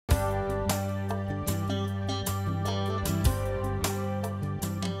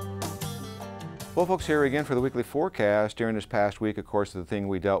Well, folks, here again for the weekly forecast. During this past week, of course, the thing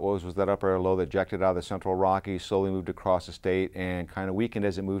we dealt with was that upper air low that ejected out of the central Rockies, slowly moved across the state and kind of weakened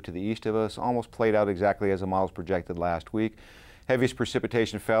as it moved to the east of us, almost played out exactly as the models projected last week. Heaviest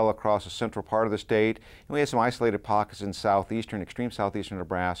precipitation fell across the central part of the state, and we had some isolated pockets in extreme southeastern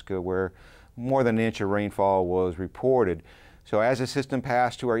Nebraska where more than an inch of rainfall was reported. So as the system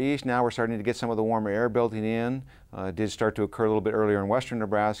passed to our east, now we're starting to get some of the warmer air building in. It did start to occur a little bit earlier in western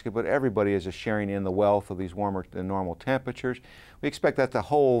Nebraska, but everybody is just sharing in the wealth of these warmer than normal temperatures. We expect that to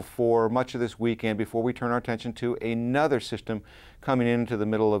hold for much of this weekend before we turn our attention to another system coming into the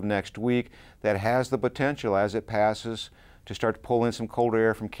middle of next week that has the potential, as it passes, to start to pull in some colder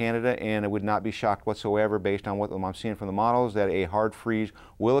air from Canada, and it would not be shocked whatsoever based on what I'm seeing from the models that a hard freeze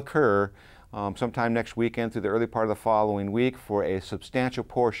will occur sometime next weekend through the early part of the following week for a substantial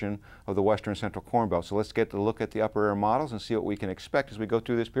portion of the western central corn belt. So let's get to look at the upper air models and see what we can expect as we go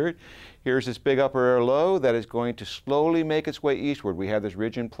through this period. Here's this big upper air low that is going to slowly make its way eastward. We have this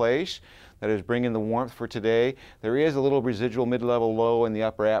ridge in place that is bringing the warmth for today. There is a little residual mid-level low in the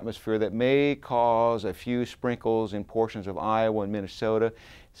upper atmosphere that may cause a few sprinkles in portions of Iowa and Minnesota.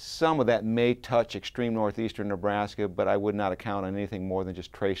 Some of that may touch extreme northeastern Nebraska, but I would not account on anything more than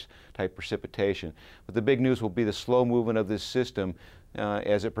just trace type precipitation. But the big news will be the slow movement of this system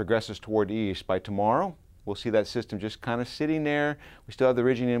as it progresses toward the east. By tomorrow, we'll see that system just kind of sitting there. We still have the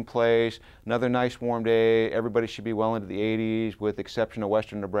ridging in place. Another nice warm day. Everybody should be well into the 80s, with the exception of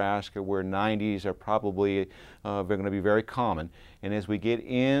western Nebraska, where 90s are probably going to be very common. And as we get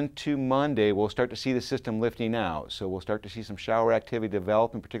into Monday, we'll start to see the system lifting out. So we'll start to see some shower activity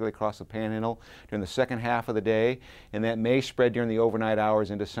developing, particularly across the Panhandle during the second half of the day. And that may spread during the overnight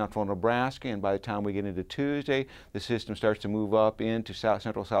hours into central Nebraska. And by the time we get into Tuesday, the system starts to move up into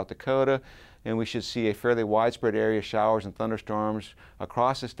central South Dakota, and we should see a fairly widespread area of showers and thunderstorms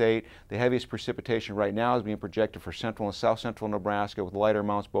across the state. The heaviest precipitation right now is being projected for central and south central Nebraska, with lighter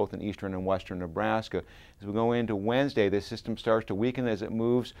amounts both in eastern and western Nebraska. As we go into Wednesday, this system starts to weaken as it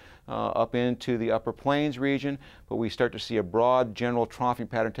moves up into the upper plains region, but we start to see a broad general troughing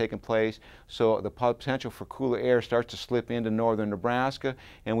pattern taking place, so the potential for cooler air starts to slip into northern Nebraska,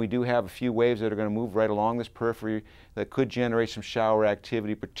 and we do have a few waves that are going to move right along this periphery that could generate some shower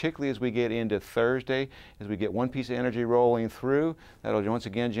activity, particularly as we get into Thursday. As we get one piece of energy rolling through, that'll once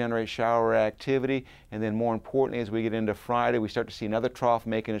again generate shower activity. And then more importantly, as we get into Friday, we start to see another trough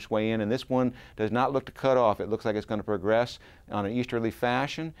making its way in, and this one does not look to cut off. It looks like it's going to progress on an easterly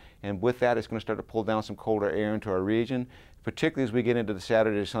fashion, and with that it's going to start to pull down some colder air into our region. Particularly as we get into the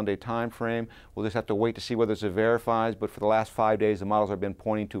Saturday to Sunday time frame, we'll just have to wait to see whether it verifies, but for the last 5 days the models have been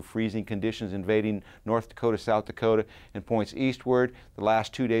pointing to freezing conditions invading North Dakota, South Dakota, and points eastward. The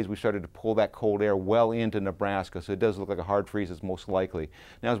last 2 days we started to pull that cold air well into Nebraska, so it does look like a hard freeze is most likely.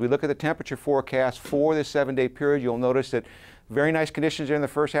 Now as we look at the temperature forecast for this 7-day period, you'll notice that very nice conditions during the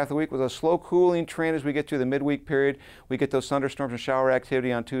first half of the week with a slow cooling trend as we get through the midweek period. We get those thunderstorms and shower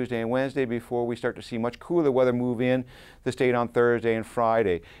activity on Tuesday and Wednesday before we start to see much cooler weather move in the state on Thursday and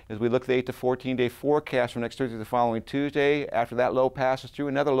Friday. As we look at the 8 to 14-day forecast from next Thursday to the following Tuesday, after that low passes through,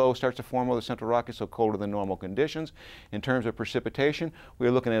 another low starts to form over the central Rockies, so colder than normal conditions. In terms of precipitation,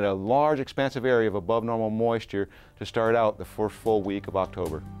 we're looking at a large expansive area of above normal moisture to start out the first full week of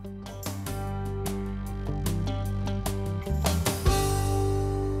October.